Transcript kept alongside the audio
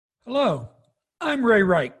Hello, I'm Ray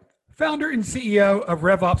Wright, founder and CEO of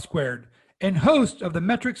RevOps Squared and host of the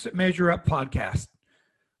Metrics That Measure Up podcast.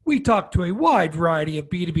 We talk to a wide variety of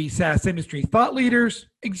B2B SaaS industry thought leaders,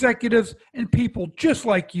 executives, and people just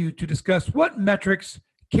like you to discuss what metrics,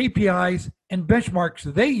 KPIs, and benchmarks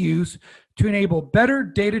they use to enable better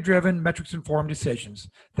data-driven, metrics-informed decisions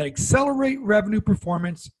that accelerate revenue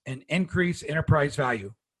performance and increase enterprise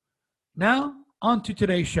value. Now, on to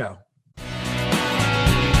today's show.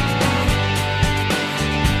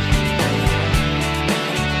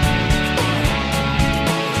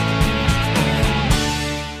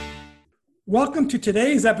 Welcome to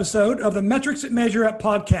today's episode of the Metrics That Measure Up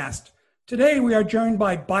podcast. Today, we are joined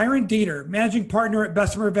by Byron Deeter, Managing Partner at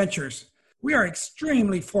Bessemer Ventures. We are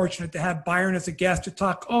extremely fortunate to have Byron as a guest to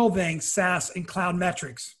talk all things SaaS and cloud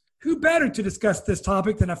metrics. Who better to discuss this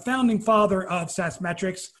topic than a founding father of SaaS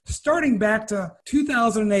metrics, starting back to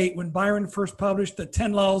 2008 when Byron first published the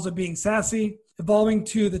 10 Laws of Being SaaSy, evolving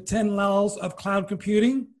to the 10 Laws of Cloud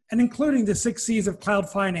Computing, and including the 6 C's of Cloud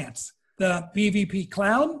Finance, the BVP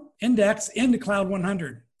Cloud, Index into Cloud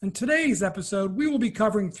 100. In today's episode, we will be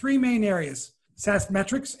covering 3 main areas: SaaS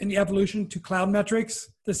metrics and the evolution to cloud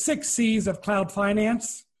metrics, the 6 C's of Cloud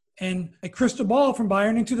Finance, and a crystal ball from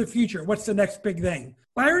Byron into the future. What's the next big thing?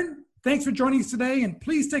 Byron, thanks for joining us today, and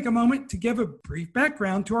please take a moment to give a brief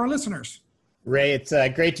background to our listeners. Ray, it's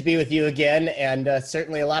great to be with you again, and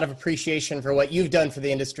certainly a lot of appreciation for what you've done for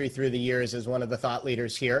the industry through the years as one of the thought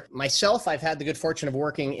leaders here. Myself, I've had the good fortune of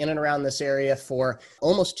working in and around this area for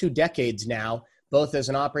almost 2 decades now, both as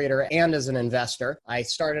an operator and as an investor. I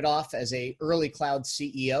started off as an early cloud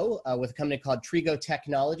CEO with a company called Trigo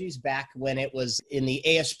Technologies back when it was in the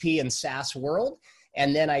ASP and SaaS world.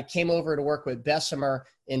 And then I came over to work with Bessemer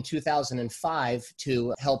in 2005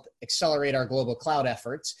 to help accelerate our global cloud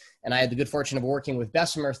efforts. And I had the good fortune of working with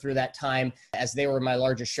Bessemer through that time as they were my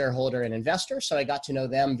largest shareholder and investor. So I got to know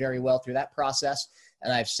them very well through that process.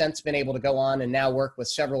 And I've since been able to go on and now work with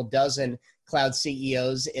several dozen cloud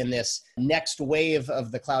CEOs in this next wave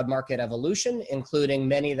of the cloud market evolution, including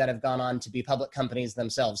many that have gone on to be public companies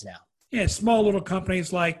themselves now. Yeah, small little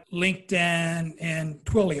companies like LinkedIn and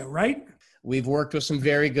Twilio, right? We've worked with some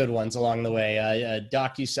very good ones along the way,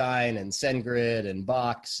 DocuSign and SendGrid and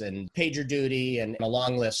Box and PagerDuty and a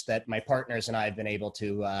long list that my partners and I have been able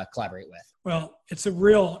to collaborate with. Well, it's a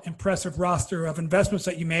real impressive roster of investments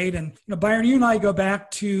that you made. And Byron, you and I go back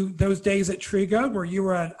to those days at Trigo where you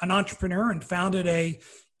were an entrepreneur and founded a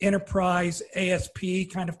enterprise ASP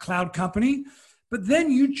kind of cloud company. But then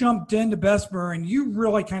you jumped into Bessemer and you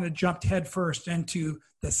really kind of jumped headfirst into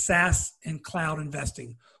the SaaS and cloud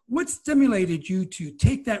investing. What stimulated you to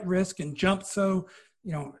take that risk and jump so,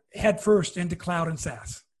 headfirst into cloud and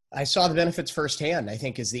SaaS? I saw the benefits firsthand, I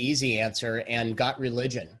think is the easy answer, and got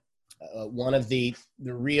religion. One of the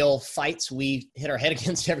real fights we hit our head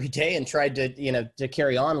against every day and tried to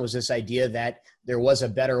carry on was this idea that there was a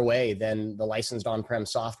better way than the licensed on-prem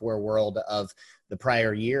software world of the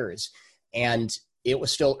prior years. And it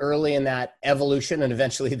was still early in that evolution and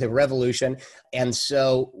eventually the revolution. And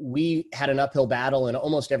so we had an uphill battle in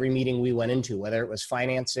almost every meeting we went into, whether it was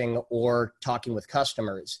financing or talking with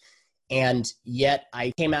customers. And yet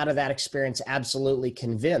I came out of that experience absolutely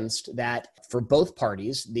convinced that for both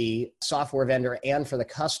parties, the software vendor and for the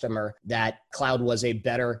customer, that cloud was a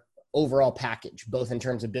better overall package, both in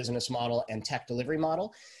terms of business model and tech delivery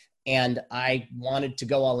model. And I wanted to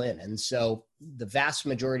go all in. And so the vast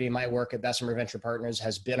majority of my work at Bessemer Venture Partners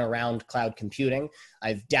has been around cloud computing.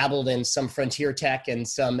 I've dabbled in some frontier tech and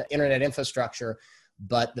some internet infrastructure,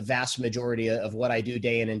 but the vast majority of what I do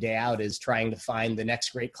day in and day out is trying to find the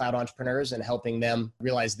next great cloud entrepreneurs and helping them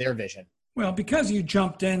realize their vision. Well, because you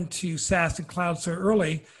jumped into SaaS and cloud so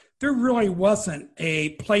early, there really wasn't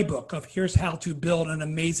a playbook of here's how to build an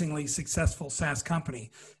amazingly successful SaaS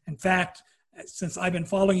company. In fact, since I've been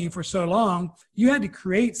following you for so long, you had to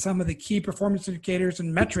create some of the key performance indicators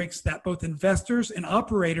and metrics that both investors and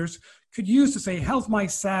operators could use to say, how's my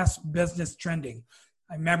SaaS business trending?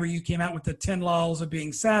 I remember you came out with the 10 Laws of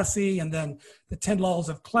Being SaaSy and then the 10 Laws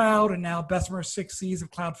of Cloud and now Bessemer's 6 C's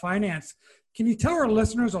of Cloud Finance. Can you tell our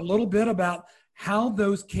listeners a little bit about how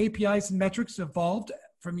those KPIs and metrics evolved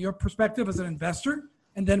from your perspective as an investor?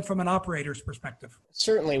 And then from an operator's perspective?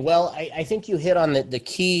 Certainly. Well, I think you hit on the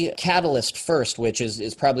key catalyst first, which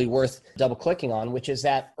is probably worth double clicking on, which is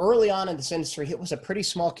that early on in this industry, it was a pretty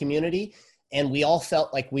small community. And we all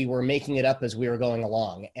felt like we were making it up as we were going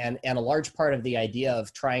along. And a large part of the idea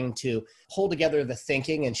of trying to pull together the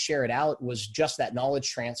thinking and share it out was just that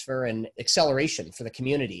knowledge transfer and acceleration for the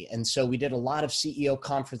community. And so we did a lot of CEO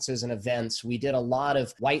conferences and events. We did a lot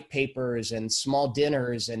of white papers and small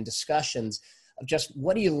dinners and discussions of just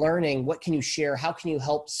what are you learning? What can you share? How can you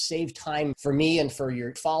help save time for me and for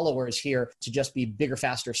your followers here to just be bigger,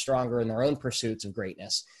 faster, stronger in their own pursuits of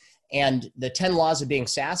greatness? And the 10 Laws of Being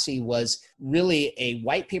SaaSy was really a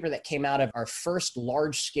white paper that came out of our first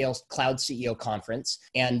large-scale cloud CEO conference.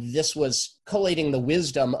 And this was collating the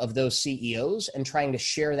wisdom of those CEOs and trying to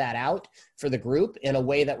share that out for the group in a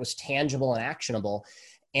way that was tangible and actionable.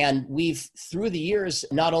 And we've, through the years,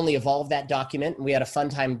 not only evolved that document, and we had a fun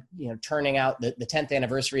time, turning out the 10th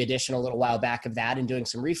anniversary edition a little while back of that and doing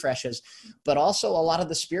some refreshes, but also a lot of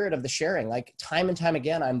the spirit of the sharing. Like time and time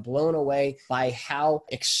again, I'm blown away by how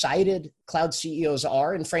excited cloud CEOs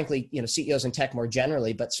are, and frankly, CEOs in tech more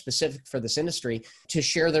generally, but specific for this industry, to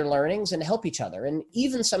share their learnings and help each other. And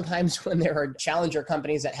even sometimes when there are challenger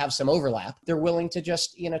companies that have some overlap, they're willing to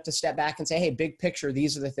just, to step back and say, hey, big picture,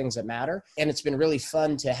 these are the things that matter. And it's been really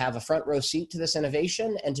fun to have a front row seat to this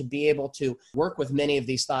innovation and to be able to work with many of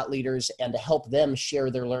these thought leaders and to help them share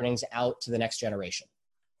their learnings out to the next generation.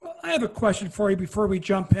 Well, I have a question for you before we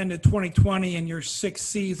jump into 2020 and your 6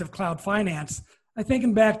 C's of cloud finance. I'm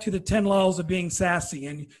thinking back to the 10 Laws of Being SaaSy,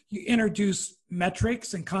 and you introduce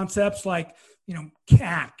metrics and concepts like,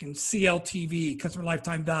 CAC and CLTV, customer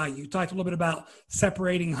lifetime value. You talked a little bit about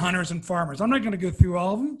separating hunters and farmers. I'm not going to go through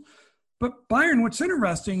all of them, but Byron, what's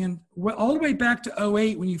interesting, and all the way back to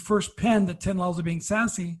 2008, when you first penned the 10 Laws of Being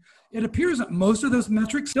SaaSy, it appears that most of those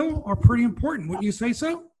metrics still are pretty important. Wouldn't you say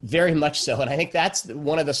so? Very much so. And I think that's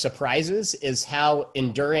one of the surprises is how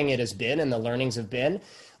enduring it has been and the learnings have been.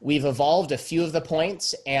 We've evolved a few of the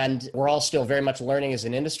points and we're all still very much learning as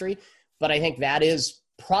an industry. But I think that is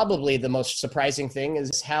probably the most surprising thing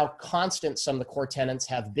is how constant some of the core tenets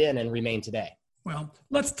have been and remain today. Well,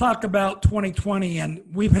 let's talk about 2020, and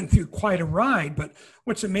we've been through quite a ride, but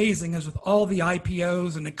what's amazing is with all the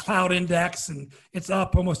IPOs and the cloud index, and it's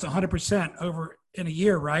up almost 100% over in a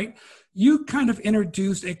year, right? You kind of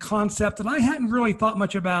introduced a concept that I hadn't really thought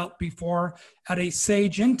much about before at a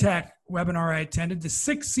Sage Intacct webinar I attended, the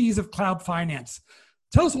 6 C's of cloud finance.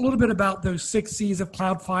 Tell us a little bit about those 6 C's of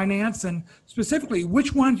cloud finance, and specifically,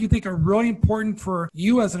 which ones you think are really important for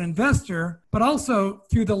you as an investor, but also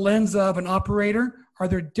through the lens of an operator. Are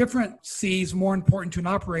there different C's more important to an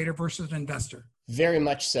operator versus an investor? Very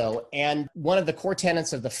much so. And one of the core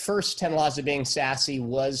tenets of the first 10 Laws of Being SaaSy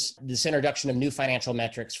was this introduction of new financial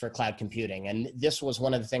metrics for cloud computing. And this was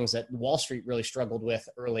one of the things that Wall Street really struggled with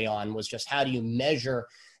early on, was just how do you measure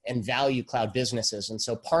and value cloud businesses? And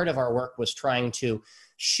so part of our work was trying to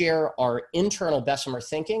share our internal Bessemer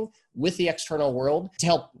thinking with the external world to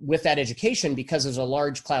help with that education, because as a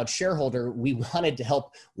large cloud shareholder, we wanted to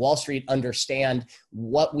help Wall Street understand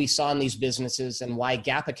what we saw in these businesses and why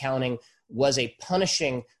GAAP accounting was a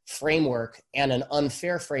punishing framework and an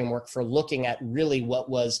unfair framework for looking at really what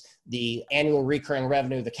was the annual recurring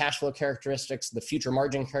revenue, the cash flow characteristics, the future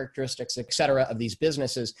margin characteristics, et cetera, of these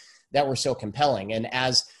businesses that were so compelling. And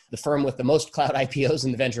as the firm with the most cloud IPOs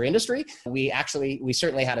in the venture industry, we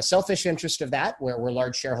certainly had a selfish interest of that, where we're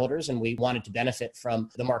large shareholders and we wanted to benefit from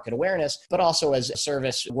the market awareness, but also as a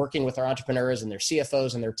service working with our entrepreneurs and their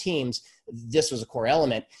CFOs and their teams, this was a core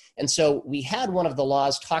element. And so we had one of the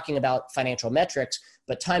laws talking about financial metrics,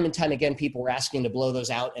 but time and time again, people were asking to blow those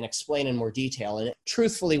out and explain in more detail. And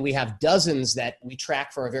truthfully, we have dozens that we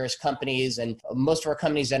track for our various companies, and most of our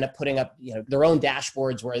companies end up putting up their own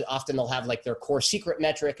dashboards where often they'll have like their core secret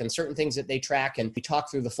metric and certain things that they track, and we talk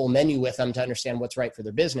through the full menu with them to understand what's right for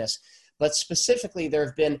their business. But specifically, there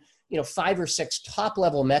have been 5 or 6 top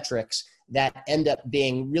level metrics that end up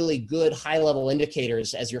being really good high-level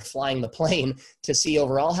indicators as you're flying the plane to see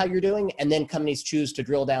overall how you're doing, and then companies choose to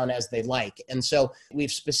drill down as they like. And so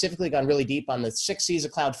we've specifically gone really deep on the 6 C's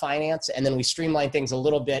of cloud finance, and then we streamlined things a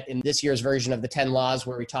little bit in this year's version of the 10 Laws,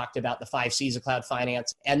 where we talked about the 5 C's of cloud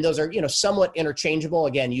finance. And those are somewhat interchangeable.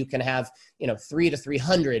 Again, you can have 3 to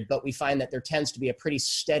 300, but we find that there tends to be a pretty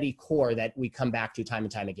steady core that we come back to time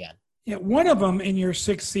and time again. Yeah, one of them in your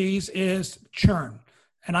 6 C's is churn.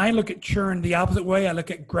 And I look at churn the opposite way. I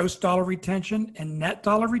look at gross dollar retention and net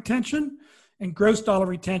dollar retention. And gross dollar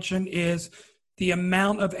retention is the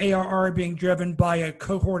amount of ARR being driven by a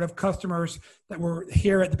cohort of customers that were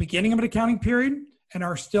here at the beginning of an accounting period and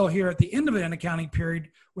are still here at the end of an accounting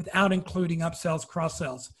period without including upsells,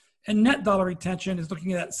 cross-sells. And net dollar retention is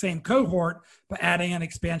looking at that same cohort, but adding an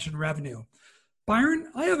expansion revenue.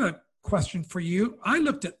 Byron, I have a question for you. I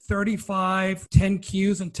looked at 35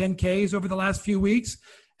 10Qs and 10Ks over the last few weeks,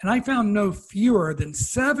 and I found no fewer than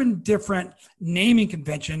 7 different naming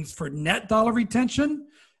conventions for net dollar retention,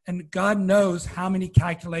 and God knows how many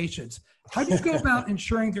calculations. How do you go about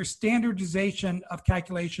ensuring there's standardization of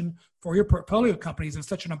calculation for your portfolio companies in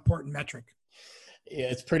such an important metric? Yeah,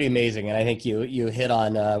 it's pretty amazing. And I think you hit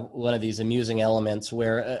on one of these amusing elements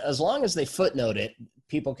where as long as they footnote it,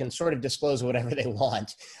 people can sort of disclose whatever they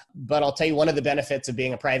want. But I'll tell you, one of the benefits of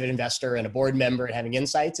being a private investor and a board member and having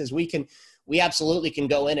insights is we absolutely can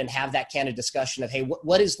go in and have that kind of discussion of, hey,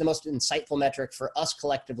 what is the most insightful metric for us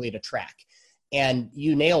collectively to track? And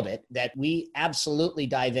you nailed it, that we absolutely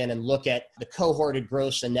dive in and look at the cohorted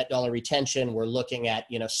gross and net dollar retention. We're looking at,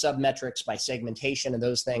 sub-metrics by segmentation and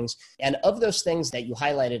those things. And of those things that you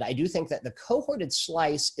highlighted, I do think that the cohorted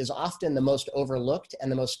slice is often the most overlooked and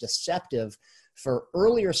the most deceptive for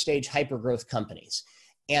earlier stage hypergrowth companies.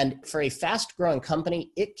 And for a fast growing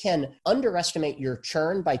company, it can underestimate your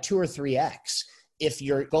churn by 2 or 3x if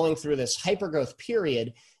you're going through this hypergrowth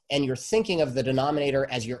period and you're thinking of the denominator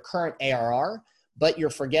as your current ARR, but you're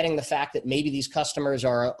forgetting the fact that maybe these customers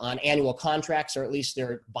are on annual contracts, or at least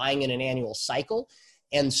they're buying in an annual cycle.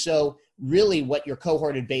 And so really what your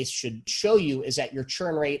cohorted base should show you is that your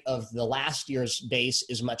churn rate of the last year's base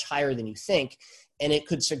is much higher than you think, and it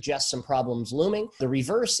could suggest some problems looming. The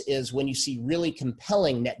reverse is when you see really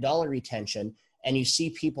compelling net dollar retention and you see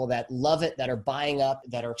people that love it, that are buying up,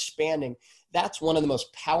 that are expanding. That's one of the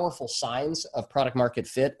most powerful signs of product market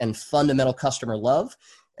fit and fundamental customer love.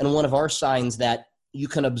 And one of our signs that you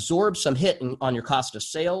can absorb some hit on your cost of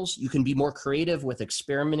sales. You can be more creative with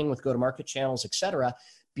experimenting with go-to-market channels, et cetera,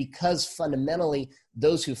 because fundamentally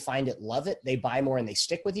those who find it love it, they buy more and they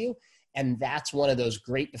stick with you. And that's one of those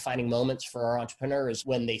great defining moments for our entrepreneurs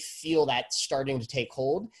when they feel that starting to take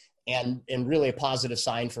hold, and really a positive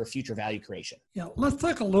sign for future value creation. Yeah, let's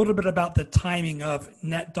talk a little bit about the timing of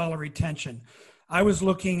net dollar retention. I was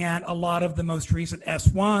looking at a lot of the most recent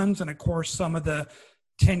S1s and of course some of the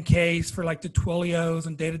 10Ks for like the Twilios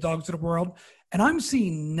and Datadogs of the world. And I'm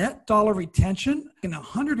seeing net dollar retention in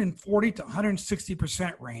 140 to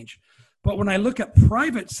 160% range. But when I look at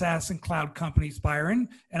private SaaS and cloud companies, Byron,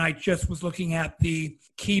 and I just was looking at the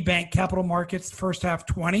KeyBank Capital Markets first half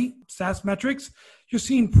 20 SaaS metrics, you're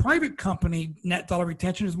seeing private company net dollar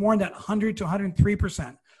retention is more in that 100 to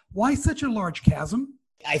 103%. Why such a large chasm?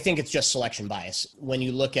 I think it's just selection bias. When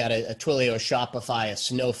you look at a Twilio, a Shopify, a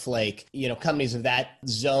Snowflake, companies of that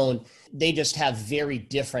zone, they just have very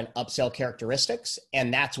different upsell characteristics.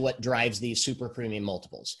 And that's what drives these super premium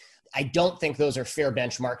multiples. I don't think those are fair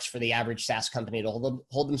benchmarks for the average SaaS company to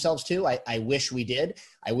hold themselves to. I wish we did.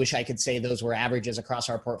 I wish I could say those were averages across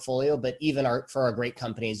our portfolio, but even for our great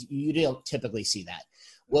companies, you don't typically see that.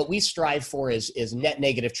 What we strive for is net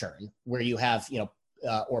negative churn, where you have,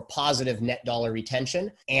 or positive net dollar retention.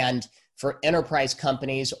 And for enterprise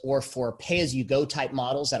companies or for pay-as-you-go type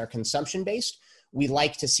models that are consumption-based, we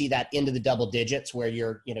like to see that into the double digits where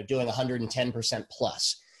you're, doing 110%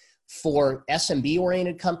 plus. For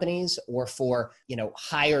SMB-oriented companies or for,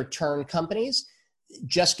 higher turn companies,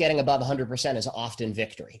 just getting above 100% is often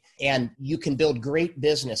victory. And you can build great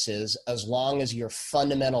businesses as long as your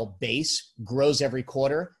fundamental base grows every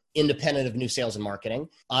quarter, independent of new sales and marketing.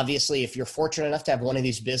 Obviously, if you're fortunate enough to have one of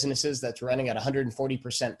these businesses that's running at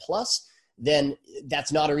 140% plus, then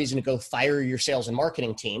that's not a reason to go fire your sales and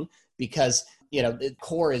marketing team, because the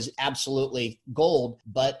core is absolutely gold,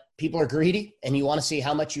 but people are greedy and you want to see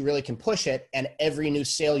how much you really can push it. And every new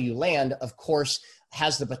sale you land, of course,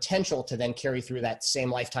 has the potential to then carry through that same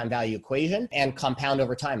lifetime value equation and compound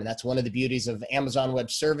over time. And that's one of the beauties of Amazon Web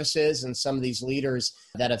Services and some of these leaders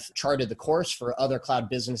that have charted the course for other cloud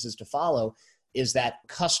businesses to follow, is that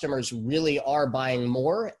customers really are buying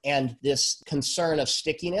more. And this concern of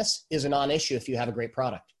stickiness is a non-issue if you have a great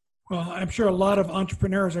product. Well, I'm sure a lot of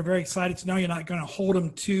entrepreneurs are very excited to know you're not going to hold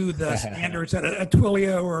them to the standards that a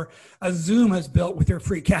Twilio or a Zoom has built with their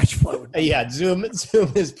free cash flow. Yeah, Zoom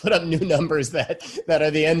has put up new numbers that are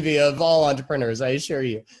the envy of all entrepreneurs, I assure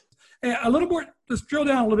you. A little more, let's drill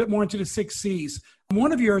down a little bit more into the 6 C's.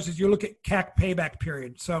 One of yours is you look at CAC payback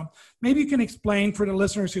period. So maybe you can explain for the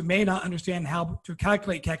listeners who may not understand how to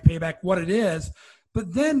calculate CAC payback, what it is.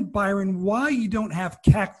 But then, Byron, why you don't have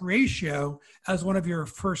CAC ratio as one of your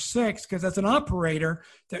first 6, because as an operator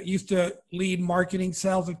that used to lead marketing,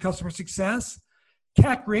 sales, and customer success,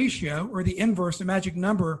 CAC ratio, or the inverse, the magic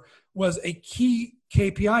number, was a key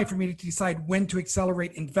KPI for me to decide when to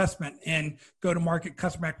accelerate investment in go-to-market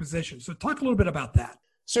customer acquisition. So talk a little bit about that.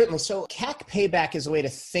 Certainly. So CAC payback is a way to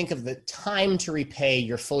think of the time to repay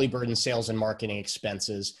your fully burdened sales and marketing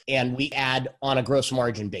expenses, and we add on a gross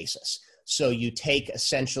margin basis. So you take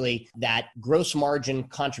essentially that gross margin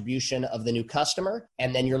contribution of the new customer,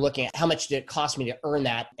 and then you're looking at how much did it cost me to earn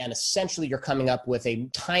that? And essentially you're coming up with a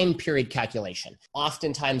time period calculation.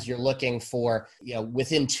 Oftentimes you're looking for,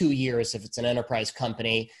 within 2 years if it's an enterprise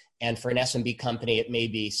company, and for an SMB company, it may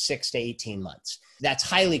be 6 to 18 months. That's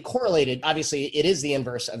highly correlated. Obviously, it is the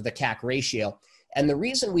inverse of the CAC ratio. And the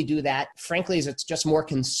reason we do that, frankly, is it's just more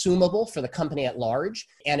consumable for the company at large,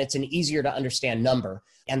 and it's an easier to understand number.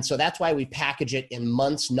 And so that's why we package it in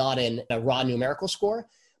months, not in a raw numerical score.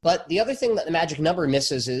 But the other thing that the magic number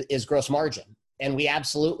misses is gross margin. And we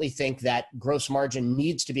absolutely think that gross margin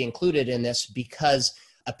needs to be included in this because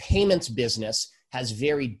a payments business has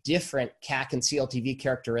very different CAC and CLTV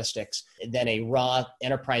characteristics than a raw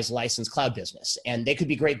enterprise licensed cloud business. And they could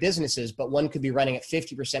be great businesses, but one could be running at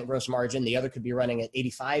 50% gross margin, the other could be running at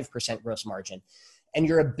 85% gross margin. And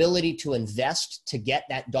your ability to invest to get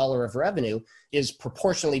that dollar of revenue is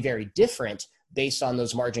proportionally very different based on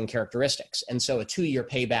those margin characteristics. And so a 2-year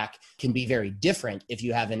payback can be very different if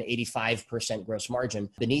you have an 85% gross margin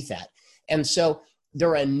beneath that. And so there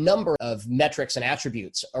are a number of metrics and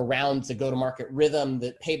attributes around the go-to-market rhythm,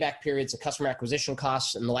 the payback periods, the customer acquisition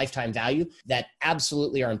costs, and the lifetime value that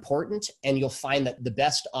absolutely are important. And you'll find that the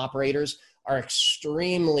best operators are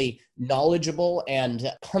extremely knowledgeable and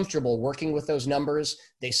comfortable working with those numbers.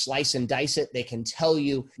 They slice and dice it. They can tell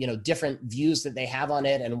you, different views that they have on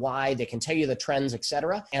it and why. They can tell you the trends, et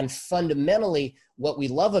cetera. And fundamentally, what we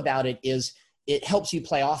love about it is it helps you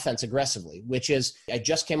play offense aggressively, which is, I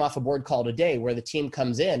just came off a board call today where the team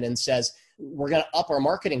comes in and says, we're going to up our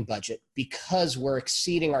marketing budget because we're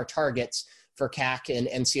exceeding our targets for CAC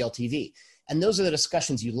and CLTV. And those are the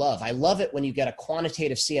discussions you love. I love it when you get a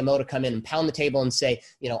quantitative CMO to come in and pound the table and say,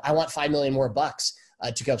 I want $5 million more bucks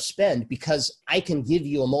to go spend because I can give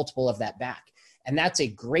you a multiple of that back. And that's a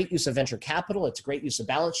great use of venture capital. It's a great use of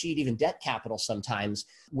balance sheet, even debt capital sometimes,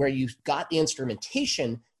 where you've got the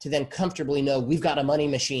instrumentation to then comfortably know we've got a money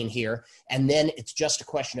machine here. And then it's just a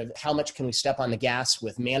question of how much can we step on the gas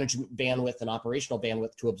with management bandwidth and operational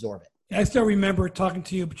bandwidth to absorb it. I still remember talking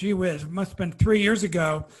to you, but gee whiz, it must have been 3 years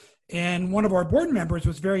ago. And one of our board members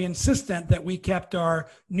was very insistent that we kept our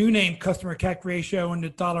new name customer CAC ratio in the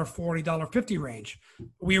 $1.40, $1.50 range.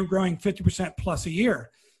 We were growing 50% plus a year.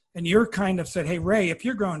 And you're kind of said, hey, Ray, if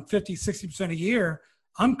you're growing 50, 60% a year,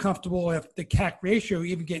 I'm comfortable if the CAC ratio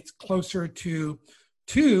even gets closer to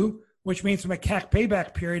 2, which means from a CAC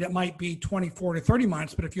payback period, it might be 24 to 30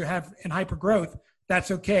 months. But if you have in hyper growth,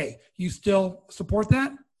 that's okay. You still support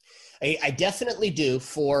that? I definitely do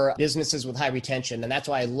for businesses with high retention. And that's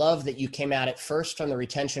why I love that you came at it first from the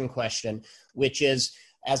retention question, which is,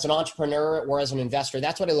 as an entrepreneur or as an investor,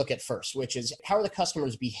 that's what I look at first, which is how are the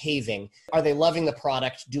customers behaving? Are they loving the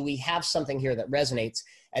product? Do we have something here that resonates?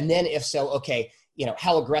 And then if so, okay,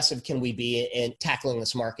 how aggressive can we be in tackling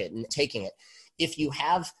this market and taking it? If you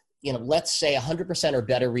have, let's say 100% or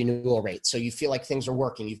better renewal rate, so you feel like things are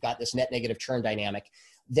working, you've got this net negative churn dynamic,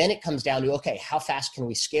 then it comes down to, okay, how fast can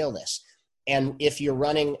we scale this? And if you're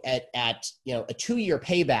running at a 2-year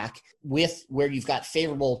payback with where you've got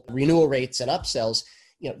favorable renewal rates and upsells,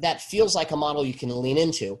 that feels like a model you can lean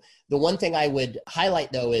into. The one thing I would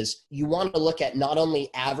highlight, though, is you want to look at not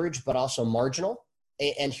only average, but also marginal.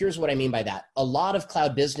 And here's what I mean by that. A lot of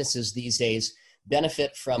cloud businesses these days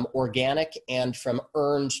benefit from organic and from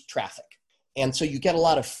earned traffic. And so you get a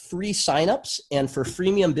lot of free signups. And for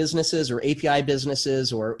freemium businesses or API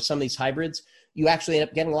businesses or some of these hybrids, you actually end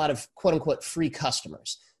up getting a lot of quote unquote free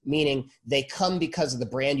customers, meaning they come because of the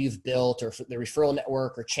brand you've built or the referral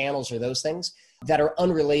network or channels or those things that are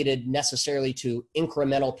unrelated necessarily to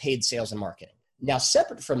incremental paid sales and marketing. Now,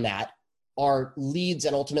 separate from that are leads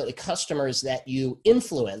and ultimately customers that you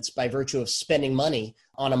influence by virtue of spending money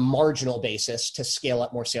on a marginal basis to scale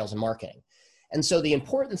up more sales and marketing. And so the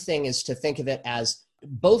important thing is to think of it as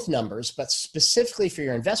both numbers, but specifically for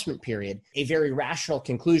your investment period, a very rational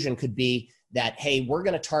conclusion could be that, hey, we're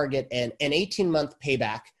going to target an 18-month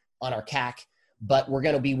payback on our CAC, but we're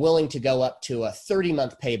going to be willing to go up to a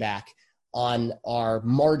 30-month payback on our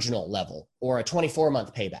marginal level or a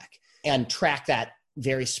 24-month payback and track that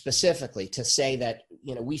very specifically to say that,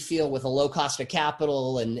 we feel with a low cost of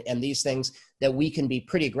capital and these things that we can be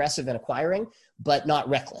pretty aggressive in acquiring, but not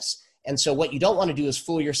reckless. And so what you don't want to do is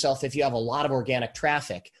fool yourself if you have a lot of organic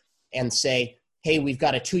traffic and say, hey, we've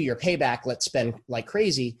got a 2-year payback, let's spend like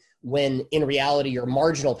crazy, when in reality, your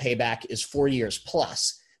marginal payback is 4 years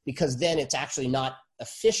plus, because then it's actually not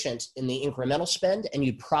efficient in the incremental spend, and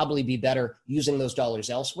you'd probably be better using those dollars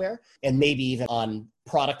elsewhere, and maybe even on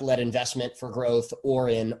product-led investment for growth or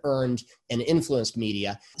in earned and influenced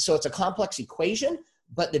media. So it's a complex equation,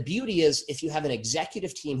 But the beauty is if you have an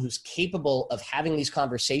executive team who's capable of having these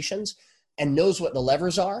conversations and knows what the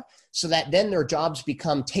levers are, so that then their jobs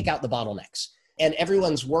become take out the bottlenecks. And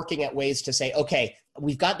everyone's working at ways to say, okay,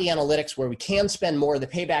 we've got the analytics where we can spend more, the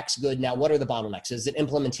payback's good. Now, what are the bottlenecks? Is it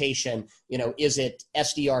implementation? Is it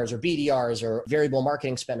SDRs or BDRs or variable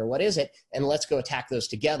marketing spend, or what is it? And let's go attack those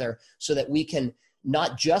together so that we can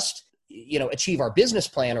not just achieve our business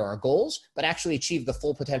plan or our goals, but actually achieve the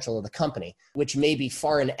full potential of the company, which may be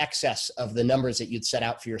far in excess of the numbers that you'd set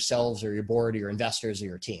out for yourselves or your board or your investors or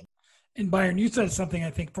your team. And Byron, you said something, I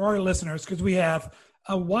think, for our listeners, because we have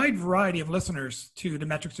a wide variety of listeners to the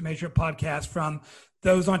Metrics to Measure Up podcast, from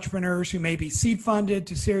those entrepreneurs who may be seed funded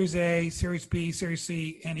to Series A, Series B, Series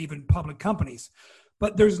C, and even public companies.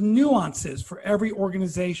 But there's nuances for every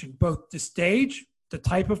organization, both the stage, the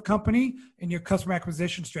type of company, and your customer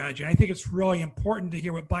acquisition strategy. And I think it's really important to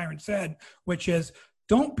hear what Byron said, which is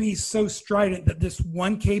don't be so strident that this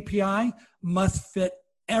one KPI must fit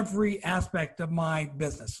every aspect of my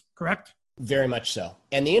business, correct? Very much so.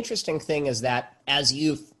 And the interesting thing is that as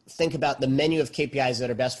you think about the menu of KPIs that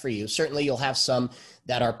are best for you, certainly you'll have some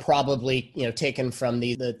that are probably taken from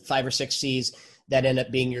the 5 or 6 C's that end up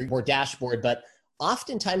being your dashboard. But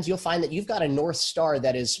oftentimes you'll find that you've got a North Star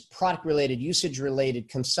that is product related, usage related,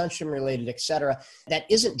 consumption related, et cetera, that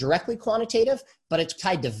isn't directly quantitative, but it's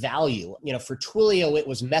tied to value. For Twilio, it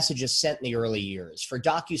was messages sent in the early years. For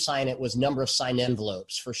DocuSign, it was number of signed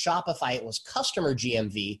envelopes. For Shopify, it was customer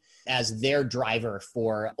GMV as their driver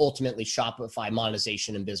for ultimately Shopify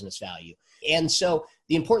monetization and business value. And so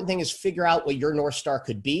the important thing is figure out what your North Star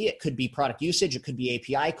could be. It could be product usage. It could be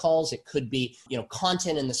API calls. It could be,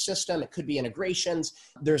 content in the system. It could be integrations.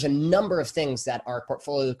 There's a number of things that our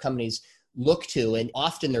portfolio companies look to, and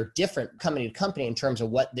often they're different company to company in terms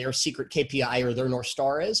of what their secret KPI or their North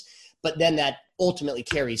Star is. But then that ultimately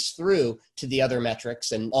carries through to the other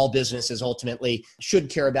metrics, and all businesses ultimately should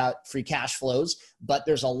care about free cash flows. But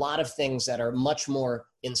there's a lot of things that are much more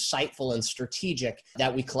insightful and strategic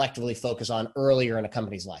that we collectively focus on earlier in a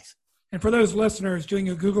company's life. And for those listeners doing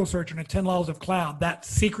a Google search on the 10 Laws of Cloud, that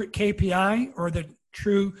secret KPI or the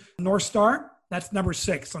true North Star, that's number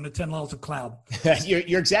 6 on the 10 Laws of Cloud.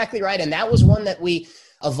 You're exactly right. And that was one that we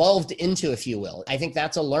evolved into, if you will. I think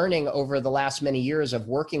that's a learning over the last many years of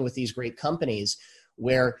working with these great companies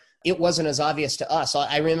where it wasn't as obvious to us.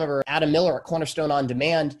 I remember Adam Miller at Cornerstone On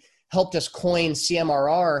Demand helped us coin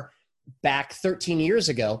CMRR back 13 years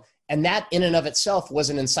ago. And that in and of itself was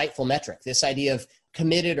an insightful metric. This idea of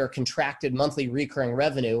committed or contracted monthly recurring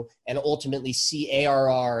revenue and ultimately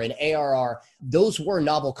CARR and ARR, those were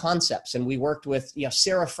novel concepts. And we worked with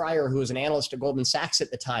Sarah Fryer, who was an analyst at Goldman Sachs at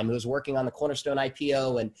the time, who was working on the Cornerstone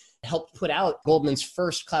IPO and helped put out Goldman's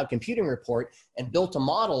first cloud computing report and built a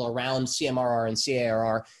model around CMRR and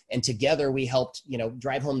CARR. And together we helped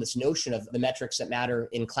drive home this notion of the metrics that matter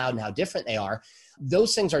in cloud and how different they are.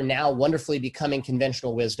 Those things are now wonderfully becoming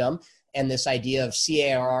conventional wisdom. And this idea of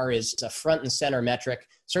CARR is a front and center metric,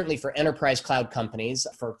 certainly for enterprise cloud companies.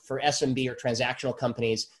 For SMB or transactional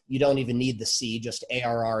companies, you don't even need the C, just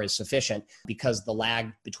ARR is sufficient because the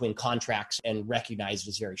lag between contracts and recognized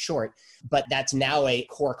is very short. But that's now a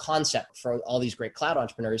core concept for all these great cloud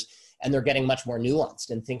entrepreneurs. And they're getting much more nuanced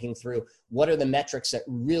and thinking through what are the metrics that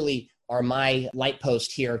really are my light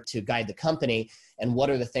post here to guide the company, and what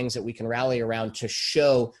are the things that we can rally around to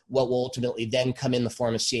show what will ultimately then come in the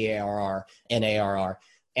form of CARR and ARR.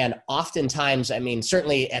 And oftentimes,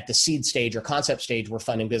 certainly at the seed stage or concept stage, we're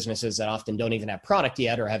funding businesses that often don't even have product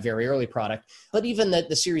yet or have very early product. But even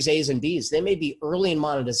the series A's and B's, they may be early in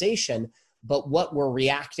monetization, but what we're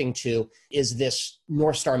reacting to is this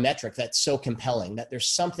North Star metric that's so compelling that there's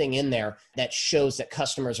something in there that shows that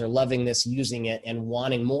customers are loving this, using it, and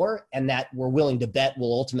wanting more, and that we're willing to bet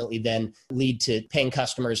will ultimately then lead to paying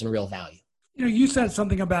customers and real value. You said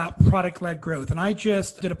something about product-led growth, and I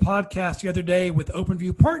just did a podcast the other day with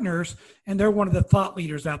OpenView Partners, and they're one of the thought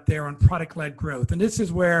leaders out there on product-led growth. And this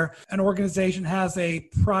is where an organization has a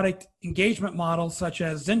product engagement model such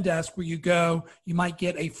as Zendesk, where you might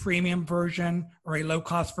get a freemium version or a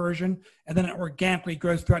low-cost version, and then it organically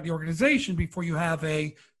grows throughout the organization before you have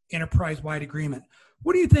a enterprise-wide agreement.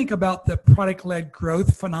 What do you think about the product-led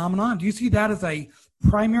growth phenomenon? Do you see that as a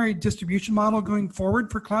primary distribution model going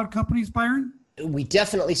forward for cloud companies, Byron? We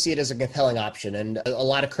definitely see it as a compelling option, and a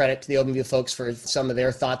lot of credit to the OpenView folks for some of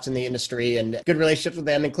their thoughts in the industry and good relationships with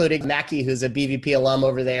them, including Mackie, who's a BVP alum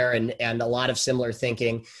over there, and a lot of similar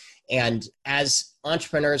thinking. And as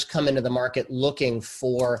entrepreneurs come into the market looking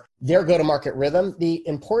for their go-to-market rhythm. The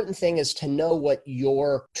important thing is to know what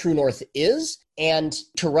your true north is and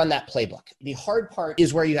to run that playbook. The hard part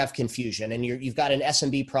is where you have confusion and you've got an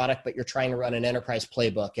SMB product, but you're trying to run an enterprise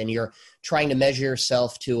playbook and you're trying to measure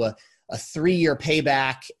yourself to a 3-year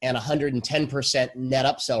payback and 110% net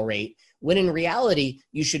upsell rate, when in reality,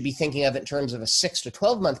 you should be thinking of it in terms of a 6 to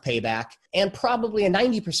 12 month payback and probably a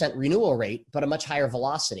 90% renewal rate, but a much higher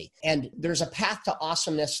velocity. And there's a path to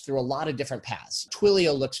awesomeness through a lot of different paths.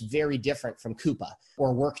 Twilio looks very different from Coupa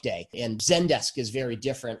or Workday, and Zendesk is very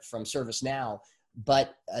different from ServiceNow.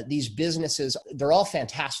 But these businesses, they're all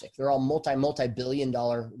fantastic. They're all multi-billion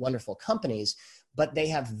dollar wonderful companies, but they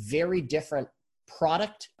have very different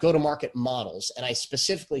product go-to-market models. And I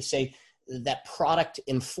specifically say that product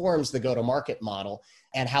informs the go-to-market model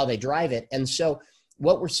and how they drive it. And so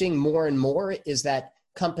what we're seeing more and more is that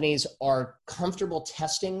companies are comfortable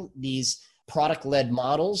testing these product-led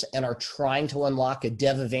models and are trying to unlock a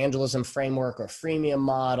dev evangelism framework or freemium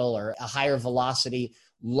model or a higher velocity,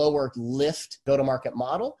 lower lift go-to-market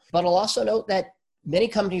model. But I'll also note that many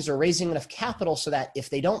companies are raising enough capital so that if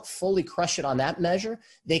they don't fully crush it on that measure,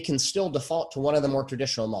 they can still default to one of the more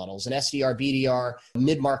traditional models, an SDR, BDR,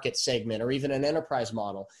 mid-market segment, or even an enterprise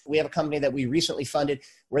model. We have a company that we recently funded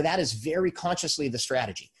where that is very consciously the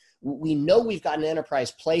strategy. We know we've got an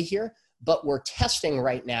enterprise play here, but we're testing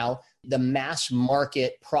right now the mass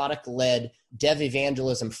market product-led dev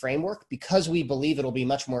evangelism framework because we believe it'll be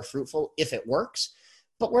much more fruitful if it works.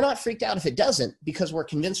 But we're not freaked out if it doesn't because we're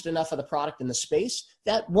convinced enough of the product in the space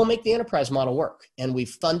that we'll make the enterprise model work. And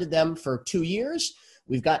we've funded them for 2 years.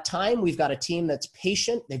 We've got time. We've got a team that's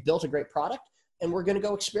patient. They've built a great product and we're going to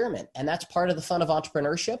go experiment. And that's part of the fun of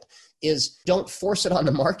entrepreneurship is don't force it on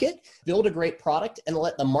the market, build a great product and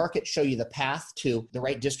let the market show you the path to the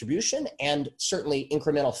right distribution and certainly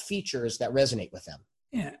incremental features that resonate with them.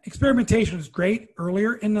 Yeah, experimentation is great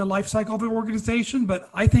earlier in the life cycle of an organization, but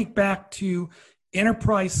I think back to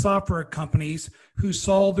enterprise software companies who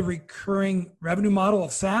saw the recurring revenue model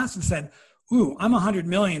of SaaS and said, ooh, I'm 100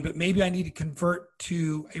 million, but maybe I need to convert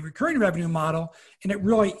to a recurring revenue model. And it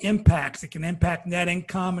really impacts, it can impact net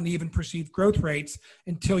income and even perceived growth rates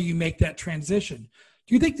until you make that transition.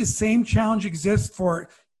 Do you think the same challenge exists for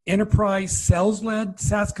enterprise sales-led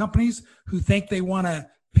SaaS companies who think they want to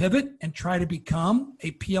pivot and try to become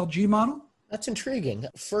a PLG model? That's intriguing.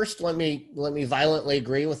 First, let me violently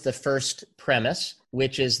agree with the first premise,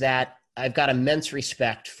 which is that I've got immense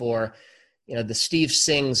respect for, the Steve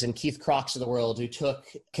Singhs and Keith Crocs of the world who took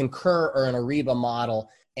Concur or an Ariba model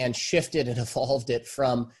and shifted and evolved it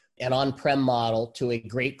from an on-prem model to a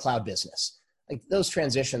great cloud business. Like those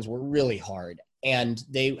transitions were really hard and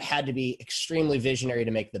they had to be extremely visionary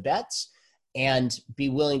to make the bets and be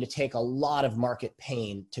willing to take a lot of market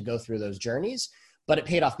pain to go through those journeys, but it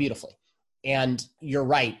paid off beautifully. And you're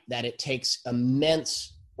right that it takes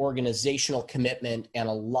immense organizational commitment and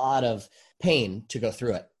a lot of pain to go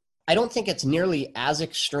through it. I don't think it's nearly as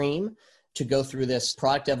extreme to go through this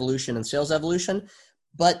product evolution and sales evolution,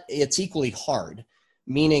 but it's equally hard,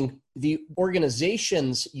 meaning the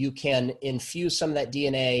organizations, you can infuse some of that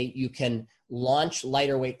DNA, you can launch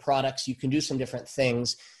lighter weight products, you can do some different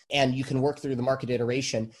things, and you can work through the market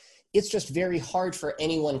iteration. It's just very hard for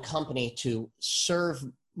any one company to serve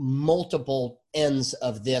multiple ends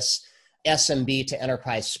of this SMB to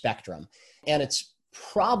enterprise spectrum. And it's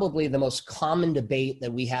probably the most common debate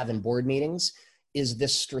that we have in board meetings is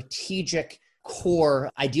this strategic core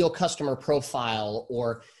ideal customer profile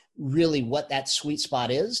or really what that sweet spot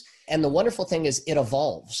is. And the wonderful thing is it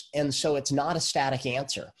evolves. And so it's not a static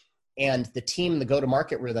answer. And the team, the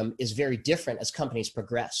go-to-market rhythm is very different as companies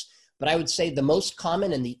progress. But I would say the most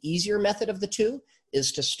common and the easier method of the two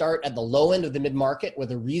is to start at the low end of the mid-market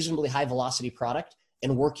with a reasonably high velocity product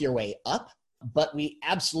and work your way up. But we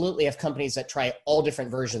absolutely have companies that try all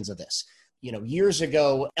different versions of this. Years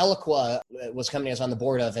ago, Eloqua was a company I was on the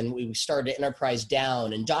board of, and we started enterprise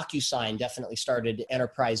down, and DocuSign definitely started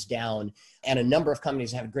enterprise down. And a number of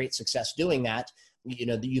companies have great success doing that.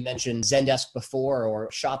 You mentioned Zendesk before or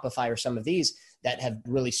Shopify or some of these that have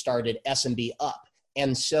really started SMB up.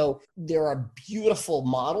 And so there are beautiful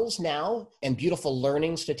models now and beautiful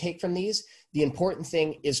learnings to take from these. The important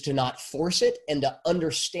thing is to not force it and to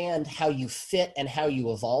understand how you fit and how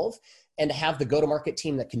you evolve and to have the go-to-market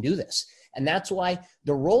team that can do this. And that's why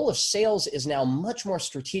the role of sales is now much more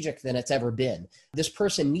strategic than it's ever been. This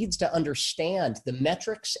person needs to understand the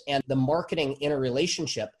metrics and the marketing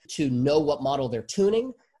interrelationship to know what model they're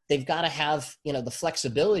tuning. They've got to have, the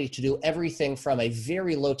flexibility to do everything from a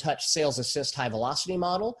very low touch sales assist high velocity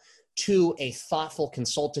model to a thoughtful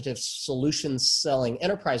consultative solutions selling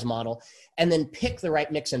enterprise model, and then pick the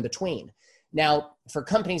right mix in between. Now, for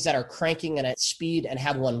companies that are cranking and at speed and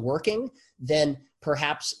have one working, then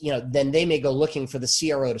perhaps, then they may go looking for the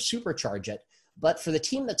CRO to supercharge it. But for the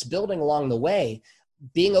team that's building along the way,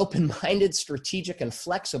 being open-minded, strategic, and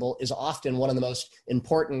flexible is often one of the most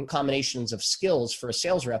important combinations of skills for a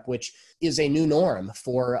sales rep, which is a new norm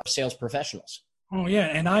for sales professionals. Oh, yeah.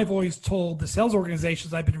 And I've always told the sales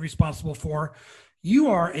organizations I've been responsible for, you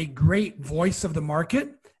are a great voice of the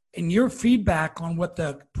market, and your feedback on what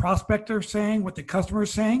the prospect are saying, what the customer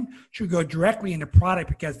is saying, should go directly into product,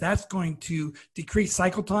 because that's going to decrease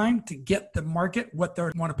cycle time to get the market what they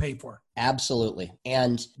want to pay for. Absolutely.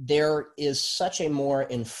 And there is such a more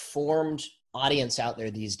informed audience out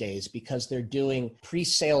there these days because they're doing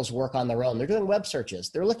pre-sales work on their own. They're doing web searches.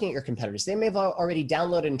 They're looking at your competitors. They may have already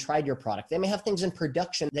downloaded and tried your product. They may have things in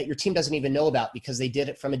production that your team doesn't even know about because they did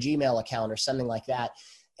it from a Gmail account or something like that.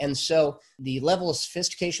 And so the level of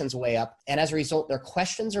sophistication is way up. And as a result, their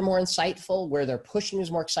questions are more insightful, where they're pushing is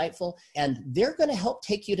more insightful, and they're going to help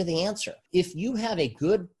take you to the answer. If you have a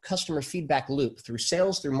good customer feedback loop through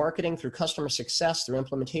sales, through marketing, through customer success, through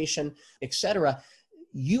implementation, et cetera,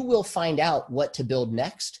 you will find out what to build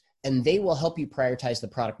next, and they will help you prioritize the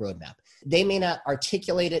product roadmap. They may not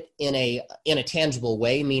articulate it in a tangible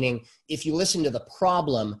way, meaning if you listen to the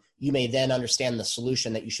problem, you may then understand the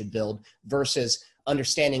solution that you should build versus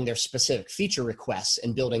understanding their specific feature requests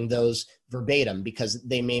and building those verbatim, because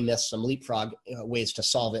they may miss some leapfrog ways to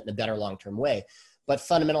solve it in a better long-term way. But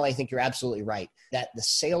fundamentally, I think you're absolutely right that the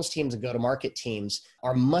sales teams and go-to-market teams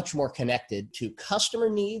are much more connected to customer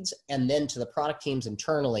needs and then to the product teams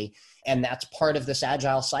internally. And that's part of this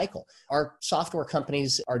agile cycle. Our software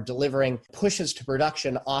companies are delivering pushes to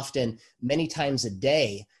production often many times a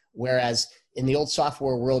day, whereas in the old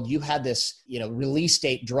software world, you had this, release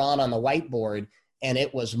date drawn on the whiteboard, and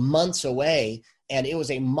it was months away, and it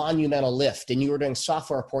was a monumental lift, and you were doing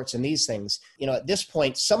software reports and these things. At this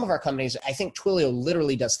point, some of our companies, I think Twilio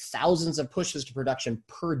literally does thousands of pushes to production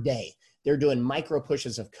per day. They're doing micro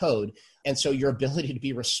pushes of code. And so your ability to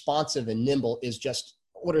be responsive and nimble is just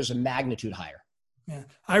orders of magnitude higher. Yeah.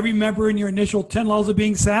 I remember in your initial 10 laws of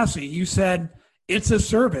being SASE, you said, it's a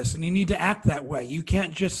service and you need to act that way. You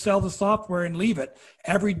can't just sell the software and leave it.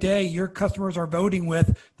 Every day, your customers are voting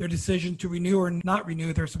with their decision to renew or not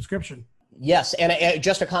renew their subscription. Yes. And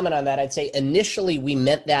just a comment on that, I'd say initially we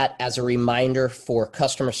meant that as a reminder for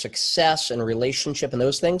customer success and relationship and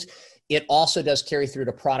those things. It also does carry through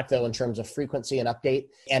to product, though, in terms of frequency and update.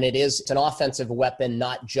 And it's an offensive weapon,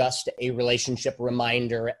 not just a relationship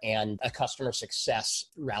reminder and a customer success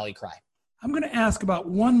rally cry. I'm going to ask about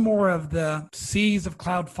one more of the C's of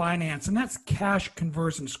cloud finance, and that's cash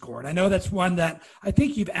conversion score. And I know that's one that I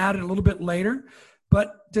think you've added a little bit later,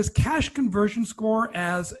 but does cash conversion score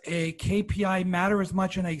as a KPI matter as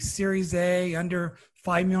much in a Series A under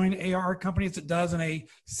 5 million ARR company as it does in a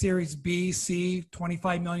Series B, C,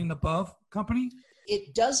 25 million above company?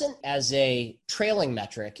 It doesn't as a trailing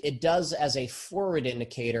metric. It does as a forward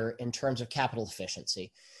indicator in terms of capital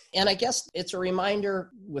efficiency. And I guess it's a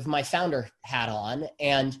reminder with my founder hat on.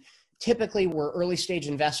 And typically we're early stage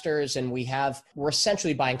investors and we're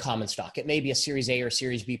essentially buying common stock. It may be a Series A or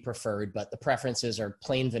Series B preferred, but the preferences are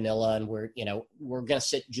plain vanilla. And we're going to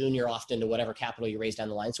sit junior often to whatever capital you raise down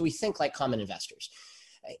the line. So we think like common investors.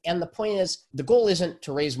 And the point is, the goal isn't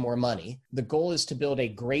to raise more money. The goal is to build a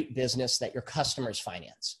great business that your customers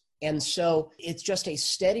finance. And so it's just a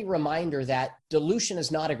steady reminder that dilution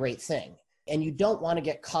is not a great thing. And you don't want to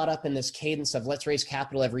get caught up in this cadence of let's raise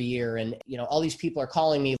capital every year. And, all these people are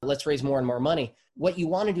calling me, let's raise more and more money. What you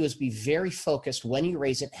want to do is be very focused when you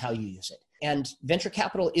raise it, how you use it. And venture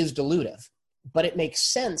capital is dilutive, but it makes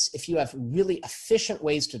sense if you have really efficient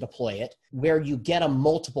ways to deploy it where you get a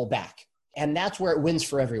multiple back. And that's where it wins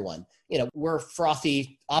for everyone. We're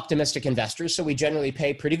frothy, optimistic investors, so we generally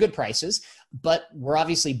pay pretty good prices, but we're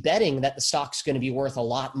obviously betting that the stock's going to be worth a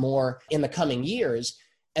lot more in the coming years.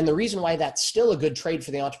 And the reason why that's still a good trade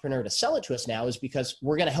for the entrepreneur to sell it to us now is because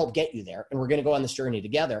we're going to help get you there and we're going to go on this journey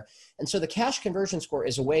together. And so the cash conversion score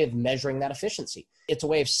is a way of measuring that efficiency. It's a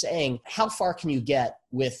way of saying, how far can you get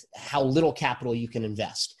with how little capital you can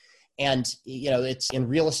invest? And, it's in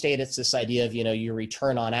real estate, it's this idea of, your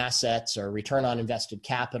return on assets or return on invested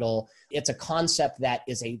capital. It's a concept that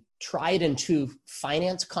is a tried and true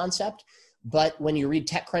finance concept. But when you read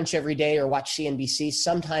TechCrunch every day or watch CNBC,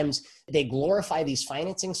 sometimes they glorify these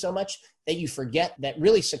financing so much that you forget that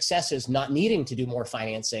really success is not needing to do more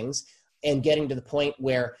financings and getting to the point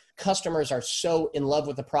where customers are so in love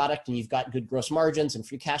with the product and you've got good gross margins and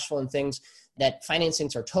free cash flow and things that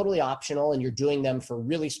financings are totally optional and you're doing them for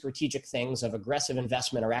really strategic things of aggressive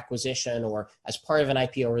investment or acquisition or as part of an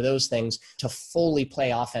IPO or those things to fully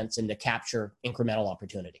play offense and to capture incremental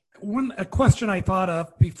opportunity. A question I thought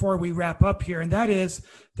of before we wrap up here, and that is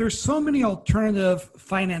there's so many alternative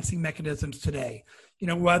financing mechanisms today,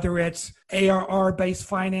 whether it's ARR-based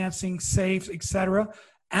financing, safes, et cetera.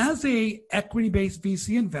 As a equity-based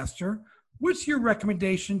VC investor, what's your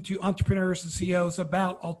recommendation to entrepreneurs and CEOs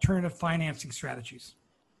about alternative financing strategies?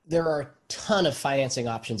 There are a ton of financing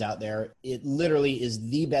options out there. It literally is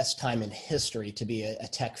the best time in history to be a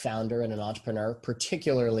tech founder and an entrepreneur,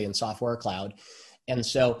 particularly in software cloud. And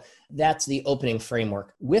so that's the opening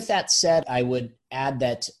framework. With that said, I would add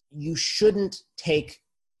that you shouldn't take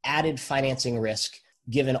added financing risk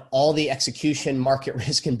given all the execution, market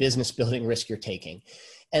risk, and business building risk you're taking.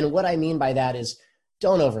 And what I mean by that is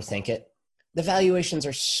don't overthink it. The valuations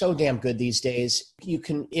are so damn good these days.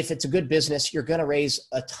 If it's a good business, you're going to raise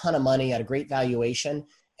a ton of money at a great valuation,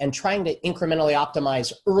 and trying to incrementally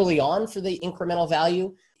optimize early on for the incremental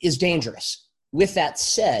value is dangerous. With that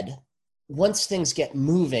said, once things get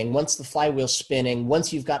moving, once the flywheel's spinning,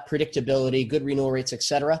 once you've got predictability, good renewal rates, et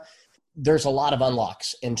cetera, there's a lot of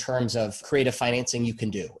unlocks in terms of creative financing you can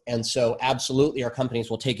do. And so absolutely our companies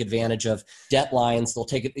will take advantage of debt lines. They'll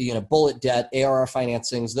take bullet debt, ARR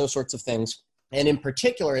financings, those sorts of things. And in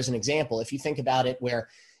particular, as an example, if you think about it, where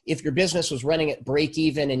if your business was running at break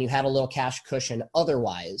even and you had a little cash cushion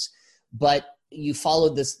otherwise, but you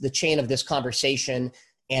followed the chain of this conversation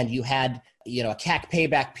and you had a CAC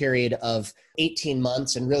payback period of 18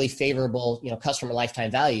 months and really favorable customer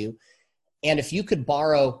lifetime value. And if you could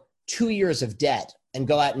borrow 2 years of debt and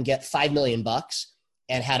go out and get $5 million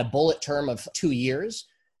and had a bullet term of 2 years,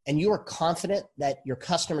 and you are confident that your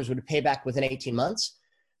customers would pay back within 18 months,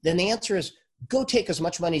 then the answer is go take as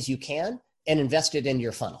much money as you can and invest it into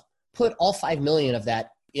your funnel. Put all 5 million of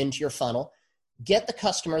that into your funnel, get the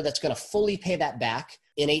customer that's going to fully pay that back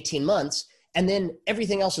in 18 months, and then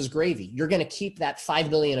everything else is gravy. You're going to keep that 5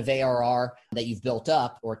 million of ARR that you've built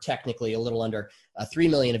up, or technically a little under 3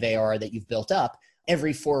 million of ARR that you've built up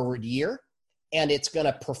every forward year. And it's going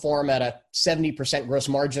to perform at a 70% gross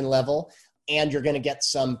margin level. And you're going to get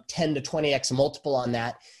some 10 to 20x multiple on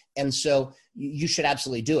that. And so you should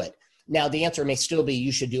absolutely do it. Now, the answer may still be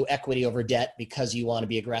you should do equity over debt because you want to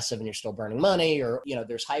be aggressive and you're still burning money, or,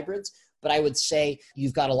 there's hybrids. But I would say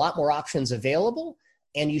you've got a lot more options available,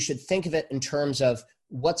 and you should think of it in terms of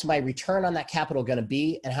what's my return on that capital going to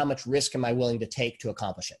be and how much risk am I willing to take to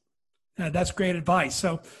accomplish it. That's great advice.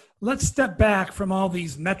 So let's step back from all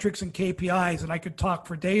these metrics and KPIs that I could talk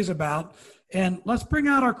for days about, and let's bring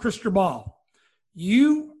out our crystal ball.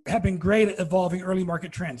 You have been great at evolving early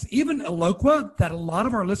market trends. Even Eloqua, that a lot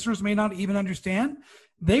of our listeners may not even understand,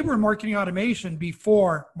 they were marketing automation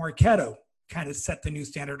before Marketo kind of set the new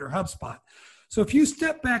standard, or HubSpot. So if you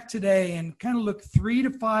step back today and kind of look 3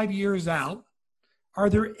 to 5 years out, are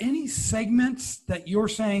there any segments that you're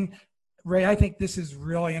saying, Ray, I think this is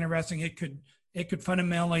really interesting. It could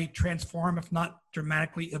fundamentally transform, if not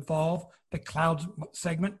dramatically evolve, the cloud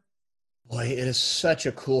segment? Boy, it is such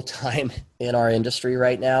a cool time in our industry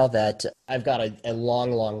right now that I've got a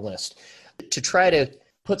long, long list. To try to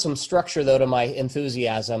put some structure, though, to my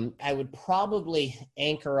enthusiasm, I would probably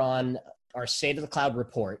anchor on our State of the Cloud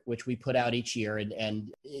report, which we put out each year.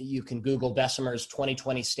 And you can Google Bessemer's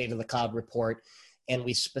 2020 State of the Cloud report. And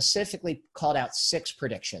we specifically called out 6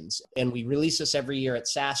 predictions. And we release this every year at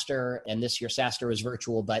SaaStr. And this year SaaStr was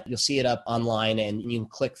virtual, but you'll see it up online and you can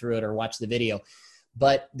click through it or watch the video.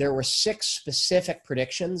 But there were 6 specific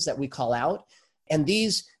predictions that we call out. And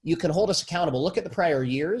these, you can hold us accountable. Look at the prior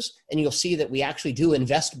years, and you'll see that we actually do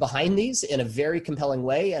invest behind these in a very compelling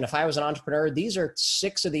way. And if I was an entrepreneur, these are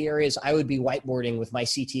 6 of the areas I would be whiteboarding with my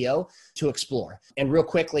CTO to explore. And real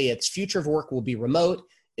quickly, it's future of work will be remote.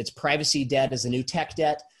 It's privacy debt as the new tech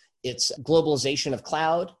debt. It's globalization of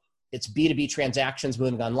cloud. It's B2B transactions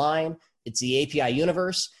moving online. It's the API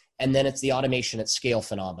universe. And then it's the automation at scale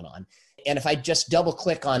phenomenon. And if I just double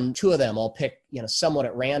click on 2 of them, I'll pick, somewhat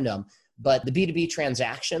at random. But the B2B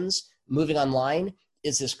transactions moving online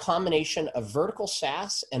is this combination of vertical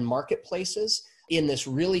SaaS and marketplaces in this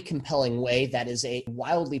really compelling way that is a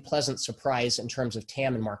wildly pleasant surprise in terms of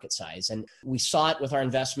TAM and market size. And we saw it with our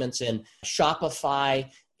investments in Shopify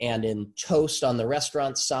and in Toast on the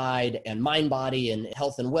restaurant side, and MindBody in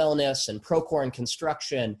health and wellness, and Procore in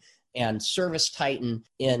construction, and ServiceTitan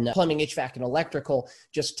in plumbing, HVAC, and electrical.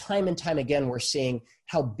 Just time and time again, we're seeing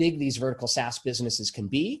how big these vertical SaaS businesses can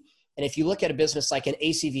be. And if you look at a business like an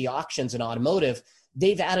ACV Auctions in automotive,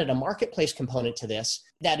 they've added a marketplace component to this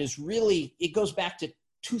that is really, it goes back to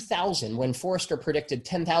 2000 when Forrester predicted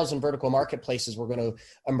 10,000 vertical marketplaces were going to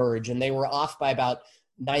emerge, and they were off by about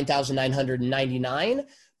 9,999.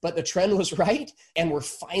 But the trend was right, and we're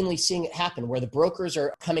finally seeing it happen where the brokers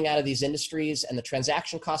are coming out of these industries and the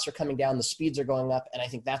transaction costs are coming down, the speeds are going up, and I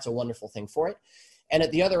think that's a wonderful thing for it. And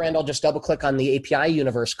at the other end, I'll just double click on the API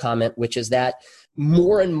universe comment, which is that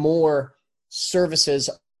more and more services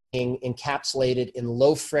are being encapsulated in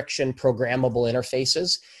low friction programmable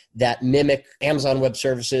interfaces that mimic Amazon Web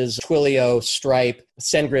Services, Twilio, Stripe,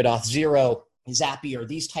 SendGrid, Auth0, Zapier,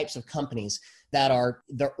 these types of companies that are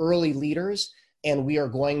the early leaders. And we are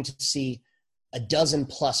going to see a dozen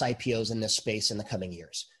plus IPOs in this space in the coming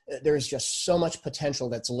years. There's just so much potential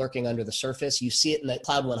that's lurking under the surface. You see it in the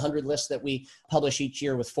Cloud 100 list that we publish each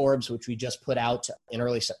year with Forbes, which we just put out in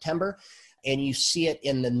early September. And you see it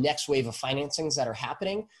in the next wave of financings that are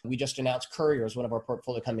happening. We just announced Courier as one of our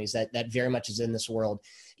portfolio companies that very much is in this world.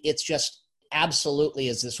 It's just absolutely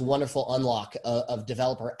is this wonderful unlock of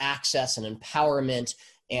developer access and empowerment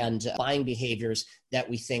and buying behaviors that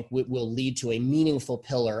we think will lead to a meaningful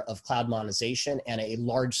pillar of cloud monetization and a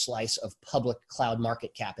large slice of public cloud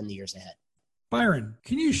market cap in the years ahead. Byron,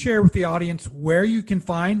 can you share with the audience where you can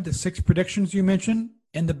find the 6 predictions you mentioned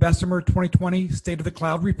in the Bessemer 2020 State of the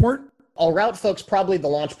Cloud report? I'll route folks, probably the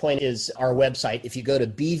launch point is our website. If you go to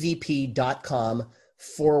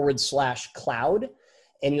bvp.com/cloud,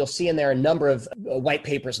 and you'll see in there a number of white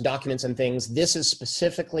papers, documents, and things. This is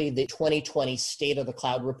specifically the 2020 State of the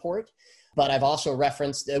Cloud report. But we've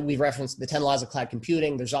referenced the 10 laws of cloud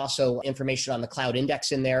computing. There's also information on the cloud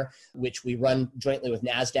index in there, which we run jointly with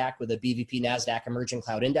NASDAQ with a BVP NASDAQ Emerging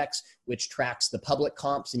Cloud Index, which tracks the public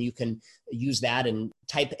comps. And you can use that and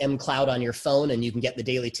type mCloud on your phone, and you can get the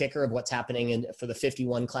daily ticker of what's happening for the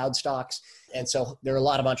 51 cloud stocks. And so there are a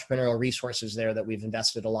lot of entrepreneurial resources there that we've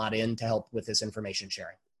invested a lot in to help with this information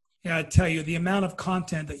sharing. Yeah, I tell you, the amount of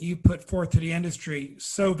content that you put forth to the industry,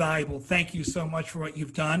 so valuable. Thank you so much for what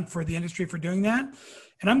you've done for the industry for doing that.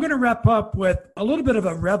 And I'm going to wrap up with a little bit of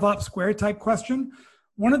a RevOps Square type question.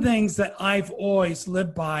 One of the things that I've always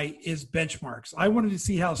lived by is benchmarks. I wanted to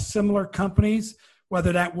see how similar companies,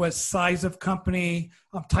 whether that was size of company,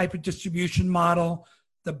 type of distribution model,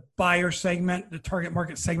 the buyer segment, the target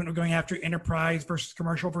market segment we're going after, enterprise versus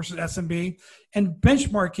commercial versus SMB, and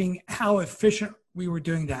benchmarking how efficient we were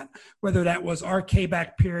doing that, whether that was our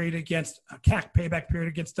payback period against a CAC payback period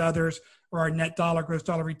against others, or our net dollar, gross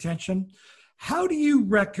dollar retention. How do you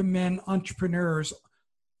recommend entrepreneurs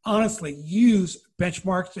honestly use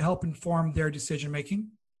benchmarks to help inform their decision-making?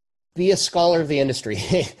 Be a scholar of the industry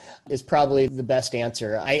is probably the best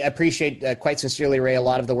answer. I appreciate quite sincerely, Ray, a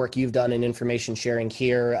lot of the work you've done in information sharing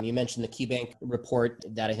here. You mentioned the KeyBank report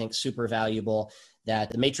that I think is super valuable,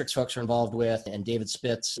 that the Matrix folks are involved with, and David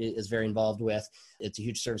Spitz is very involved with. It's a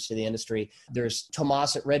huge service to the industry. There's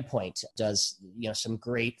Tomas at Redpoint does some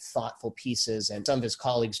great thoughtful pieces, and some of his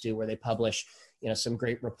colleagues do, where they publish some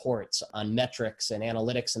great reports on metrics and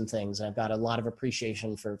analytics and things. And I've got a lot of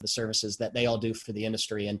appreciation for the services that they all do for the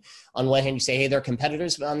industry. And on one hand, you say, hey, they're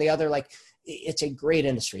competitors, but on the other, it's a great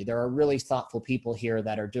industry. There are really thoughtful people here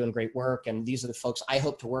that are doing great work. And these are the folks I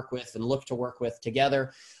hope to work with and look to work with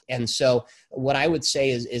together. And so what I would say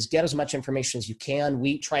is get as much information as you can.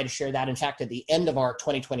 We try to share that. In fact, at the end of our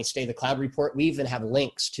 2020 State of the Cloud report, we even have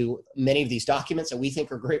links to many of these documents that we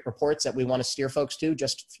think are great reports that we want to steer folks to,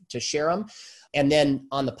 just to share them. And then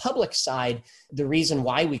on the public side, the reason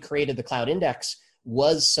why we created the Cloud Index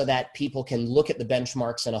was so that people can look at the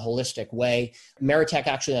benchmarks in a holistic way. Meritech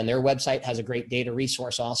actually on their website has a great data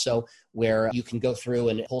resource also, where you can go through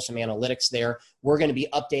and pull some analytics there. We're going to be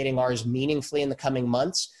updating ours meaningfully in the coming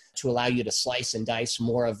months to allow you to slice and dice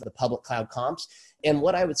more of the public cloud comps. And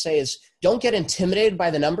what I would say is, don't get intimidated by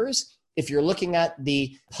the numbers. If you're looking at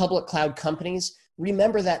the public cloud companies,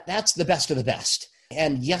 remember that that's the best of the best.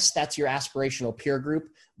 And yes, that's your aspirational peer group,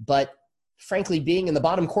 but frankly, being in the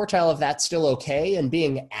bottom quartile of that's still okay, and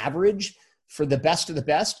being average for the best of the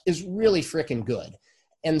best is really freaking good.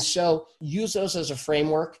 And so use those as a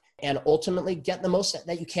framework and ultimately get the most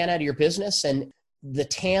that you can out of your business. And the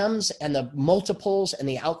TAMs and the multiples and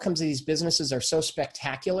the outcomes of these businesses are so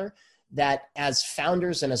spectacular that as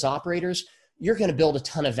founders and as operators, you're going to build a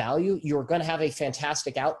ton of value. You're going to have a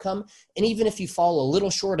fantastic outcome. And even if you fall a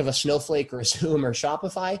little short of a Snowflake or a Zoom or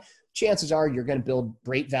Shopify, chances are you're going to build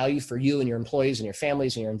great value for you and your employees and your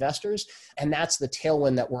families and your investors. And that's the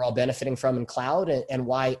tailwind that we're all benefiting from in cloud, and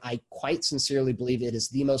why I quite sincerely believe it is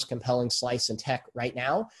the most compelling slice in tech right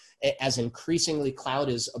now. As increasingly cloud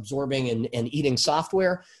is absorbing and eating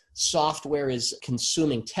software, software is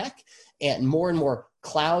consuming tech, and more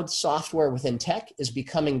cloud software within tech is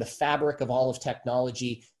becoming the fabric of all of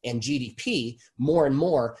technology and GDP more and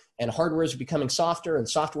more, and hardware is becoming softer and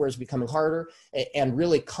software is becoming harder, and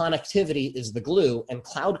really connectivity is the glue, and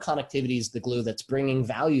cloud connectivity is the glue that's bringing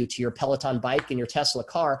value to your Peloton bike and your Tesla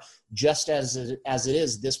car, just as it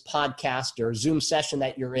is this podcast or Zoom session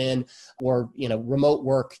that you're in, or remote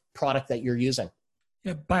work product that you're using.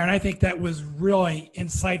 Yeah, Byron, I think that was really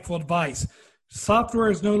insightful advice. Software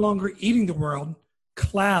is no longer eating the world.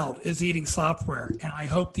 Cloud is eating software. And I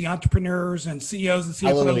hope the entrepreneurs and CEOs and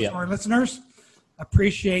CFOs of our listeners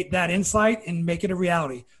appreciate that insight and make it a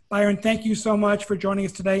reality. Byron, thank you so much for joining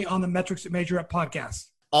us today on the Metrics That Measure Up podcast.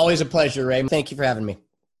 Always a pleasure, Ray. Thank you for having me.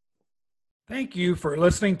 Thank you for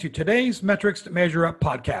listening to today's Metrics That Measure Up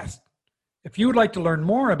podcast. If you would like to learn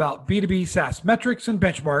more about B2B SaaS metrics and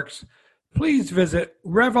benchmarks, please visit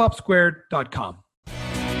RevOpSquared.com.